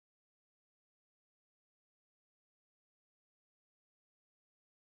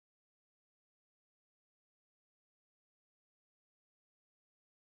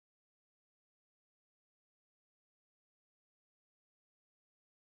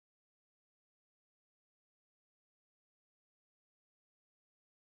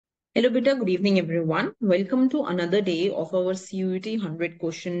Hello, beta. Good evening, everyone. Welcome to another day of our CUET 100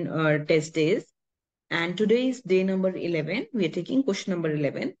 question test days. And today is day number 11. We are taking question number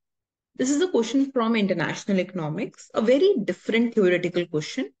 11. This is a question from International Economics, a very different theoretical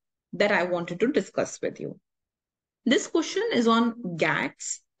question that I wanted to discuss with you. This question is on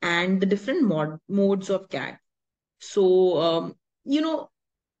GATs and the different modes of GAT. So,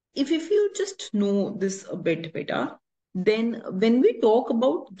 if you just know this a bit better, then when we talk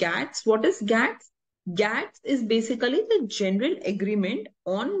about GATS, what is GATS? GATS is basically the general agreement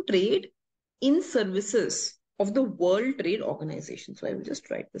on trade in services of the World Trade Organization. So I will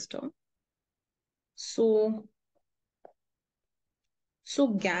just write this down. So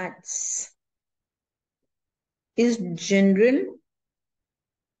GATS is general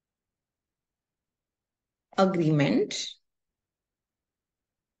agreement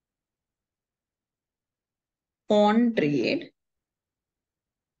on trade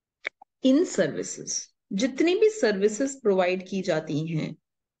in services. जितनी भी services provide की जाती हैं,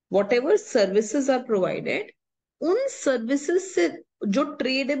 whatever services are provided, उन services से जो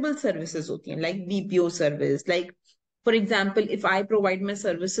tradable services होती हैं, like BPO service, like for example if I provide my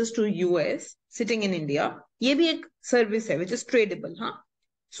services to US sitting in India, ये भी एक सर्विस है विच इज ट्रेडेबल. हाँ,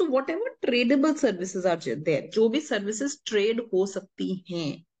 so what ever tradable services are there, जो भी सर्विसेज ट्रेड हो सकती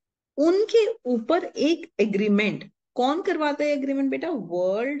हैं, उनके ऊपर एक एग्रीमेंट कौन करवाता है? एग्रीमेंट बेटा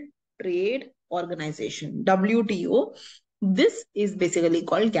world trade organisation, WTO. This is basically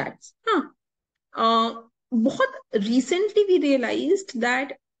called GATS. हाँ, बहुत रिसेंटली वी रियलाइज्ड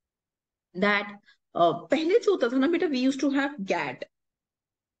दैट पहले जो होता था ना बेटा, we used to have GAT.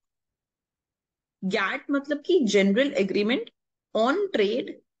 GAT मतलब कि general agreement on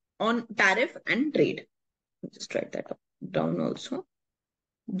trade, on tariff and trade. Just right that down also.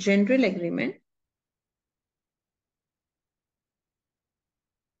 General agreement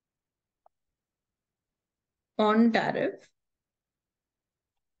on tariff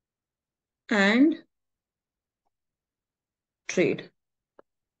and trade.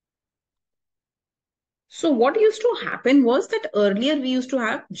 So what used to happen was that earlier we used to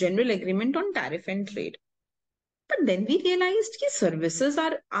have general agreement on tariff and trade. But then we realized that services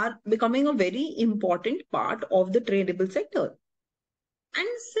are becoming a very important part of the tradable sector. And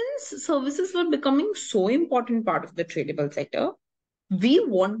since services were becoming so important part of the tradable sector, we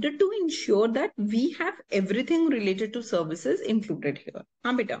wanted to ensure that we have everything related to services included here.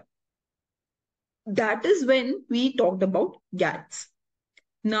 Haan, beta. That is when we talked about GATS.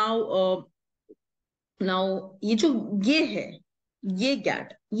 Now, ये जो ये है, ये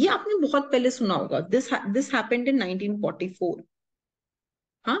GAT, ये आपने बहुत पहले सुना होगा. This happened in 1944.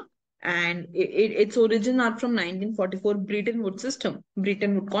 हाँ, and its origin are from 1944 Bretton Woods system,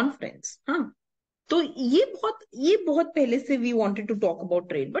 Bretton Woods conference. हाँ, तो ये बहुत पहले से we wanted to talk about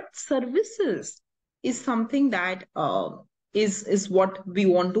trade, but services is something that is what we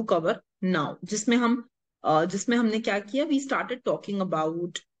want to cover now. जिसमें हमने क्या किया, we started talking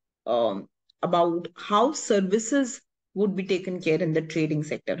about how services would be taken care in the trading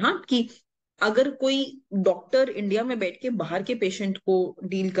sector. हाँ, कि अगर कोई doctor India में बैठ के बाहर के पेशेंट को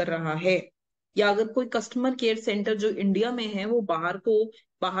डील कर रहा है, या अगर कोई कस्टमर केयर सेंटर जो इंडिया में है वो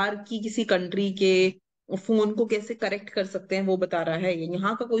बाहर की किसी कंट्री के फोन को कैसे करेक्ट कर सकते हैं वो बता रहा है,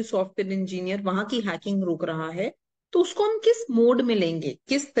 यहाँ का कोई सॉफ्टवेयर इंजीनियर वहां की हैकिंग रोक रहा है, तो उसको हम किस मोड में लेंगे,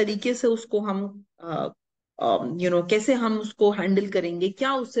 किस तरीके से उसको हम कैसे हम उसको हैंडल करेंगे,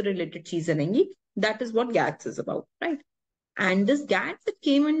 क्या उससे रिलेटेड चीजें रहेंगी. That is what GATS is about, right? And this GATS it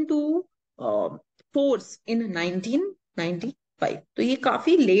came into force in 1995. तो ये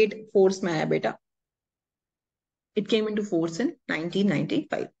काफी लेट फोर्स में आया बेटा. It came into force in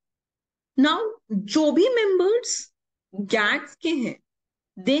 1995. Now जो भी मेंबर्स GATS के हैं,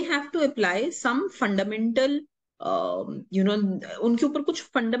 they have to apply some fundamental, उनके ऊपर कुछ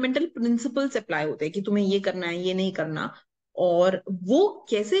फंडामेंटल प्रिंसिपल्स अप्लाई होते हैं कि तुम्हें ये करना है, ये नहीं करना, और वो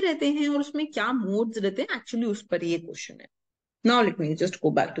कैसे रहते हैं और उसमें क्या मोड्स रहते हैं, एक्चुअली उस पर ये क्वेश्चन है. Now let me just go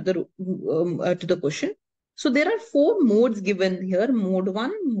back to the question. So there are 4 modes given here: mode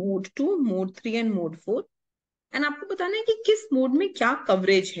 1, mode 2, mode 3 and mode 4. And आपको बताना है कि किस मोड में क्या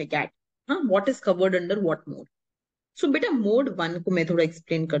कवरेज है GAT. हाँ, what is covered under what mode. So बेटा मोड 1 को मैं थोड़ा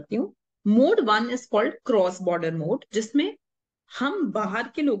एक्सप्लेन करती हूँ. Mode 1 is called cross border mode, जिसमें हम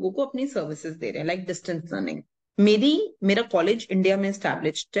बाहर के लोगों को अपनी सर्विसेज दे रहे हैं, लाइक डिस्टेंस लर्निंग. मेरा कॉलेज इंडिया में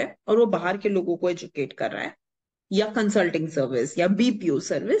एस्टैब्लिश्ड है और वो बाहर के लोगों को एजुकेट कर रहा है, या कंसल्टिंग सर्विस या BPO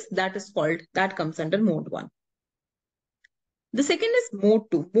service, that comes under mode 1. The second is mode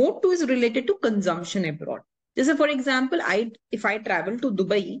 2. Mode 2 is related to consumption abroad. जैसे for example, if I travel to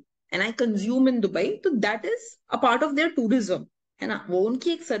Dubai and I consume in Dubai, so that is a part of their tourism है ना, वो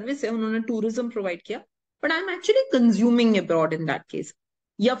उनकी एक service है, उन्होंने tourism provide किया, but I am actually consuming abroad in that case.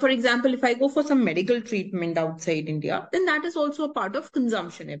 Yeah, for example, if I go for some medical treatment outside India, then that is also a part of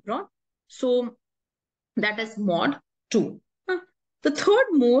consumption abroad. So that is mod 2. Huh. The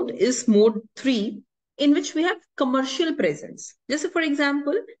third mode is mode 3, in which we have commercial presence. Just for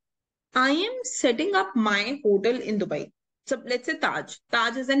example, I am setting up my hotel in Dubai. So let's say Taj.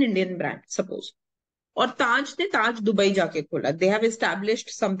 Taj is an Indian brand, suppose. और ताज ने ताज Dubai जाके खोला, they have established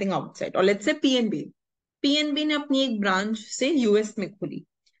something outside. और let's say PNB, PNB ने अपनी एक branch से US में खोली.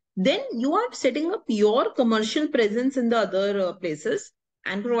 Then you are setting up your commercial presence in the other places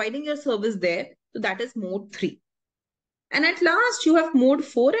and providing your service there. So that is mode 3. And at last you have mode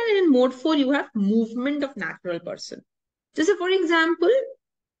 4, and in mode 4 you have movement of natural person. जैसे for example,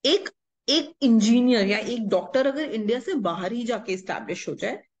 एक एक engineer या एक doctor अगर India से बाहर ही जाके establish हो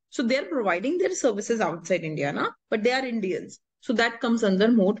जाए, so they are providing their services outside India, na? But they are Indians. So that comes under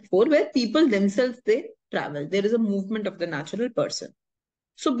mode 4, where people themselves, they travel. There is a movement of the natural person.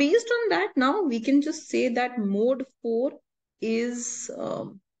 So based on that, now we can just say that mode 4 is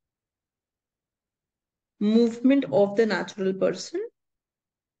movement of the natural person.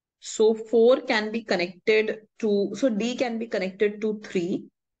 So 4 can be connected to, so D can be connected to 3.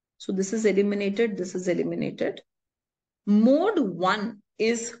 So this is eliminated, this is eliminated. Mode 1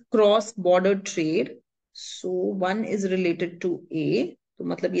 is cross-border trade. So 1 is related to A. तो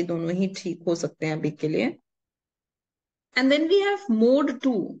मतलब ये दोनों ही ठीक हो सकते हैं अभी के लिए. And then we have mode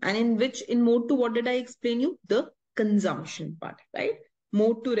 2. And in mode 2, what did I explain you? The consumption part, right?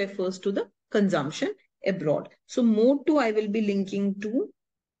 Mode 2 refers to the consumption abroad. So mode 2, I will be linking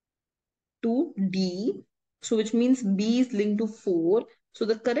to D. So which means B is linked to 4. So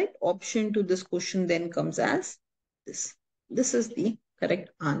the correct option to this question then comes as this. This is the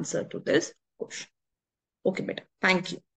correct answer to this question. Okay, beta. Thank you.